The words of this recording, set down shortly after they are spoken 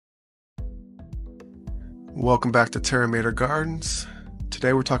Welcome back to Terramator Gardens.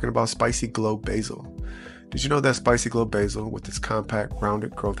 Today we're talking about Spicy Globe Basil. Did you know that Spicy Globe Basil, with its compact,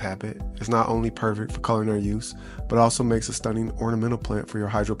 rounded growth habit, is not only perfect for culinary use, but also makes a stunning ornamental plant for your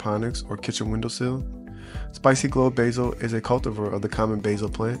hydroponics or kitchen windowsill? Spicy Globe Basil is a cultivar of the common basil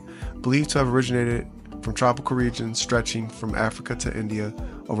plant, believed to have originated from tropical regions stretching from Africa to India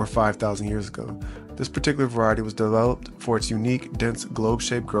over 5,000 years ago. This particular variety was developed for its unique, dense,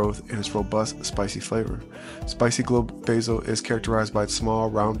 globe-shaped growth and its robust, spicy flavor. Spicy Globe Basil is characterized by its small,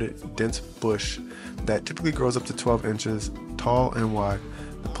 rounded, dense bush that typically grows up to 12 inches tall and wide.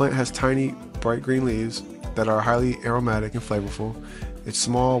 The plant has tiny, bright green leaves that are highly aromatic and flavorful. Its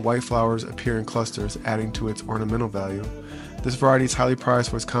small, white flowers appear in clusters, adding to its ornamental value. This variety is highly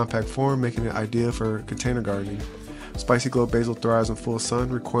prized for its compact form, making it ideal for container gardening. Spicy Globe Basil thrives in full sun,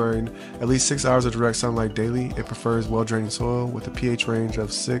 requiring at least 6 hours of direct sunlight daily. It prefers well-draining soil with a pH range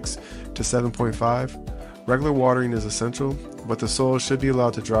of 6 to 7.5. Regular watering is essential, but the soil should be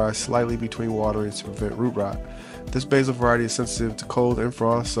allowed to dry slightly between waterings to prevent root rot. This basil variety is sensitive to cold and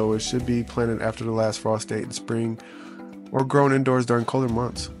frost, so it should be planted after the last frost date in spring or grown indoors during colder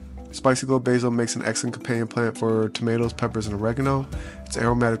months. Spicy Globe Basil makes an excellent companion plant for tomatoes, peppers, and oregano. Its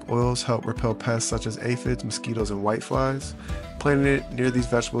aromatic oils help repel pests such as aphids, mosquitoes, and whiteflies. Planting it near these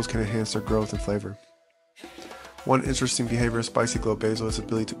vegetables can enhance their growth and flavor. One interesting behavior of Spicy Globe Basil is its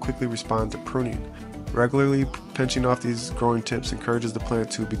ability to quickly respond to pruning. Regularly pinching off these growing tips encourages the plant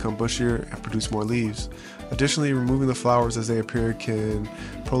to become bushier and produce more leaves. Additionally, removing the flowers as they appear can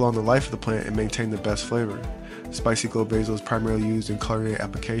prolong the life of the plant and maintain the best flavor. Spicy Globe Basil is primarily used in culinary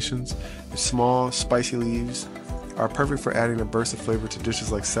applications. Its small, spicy leaves are perfect for adding a burst of flavor to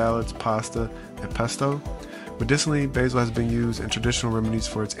dishes like salads, pasta, and pesto. Medicinally, basil has been used in traditional remedies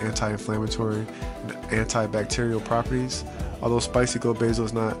for its anti-inflammatory and antibacterial properties, although Spicy Globe Basil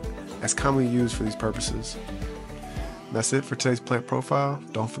is not as commonly used for these purposes. And that's it for today's plant profile.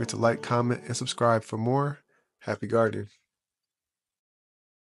 Don't forget to like, comment, and subscribe for more. Happy gardening.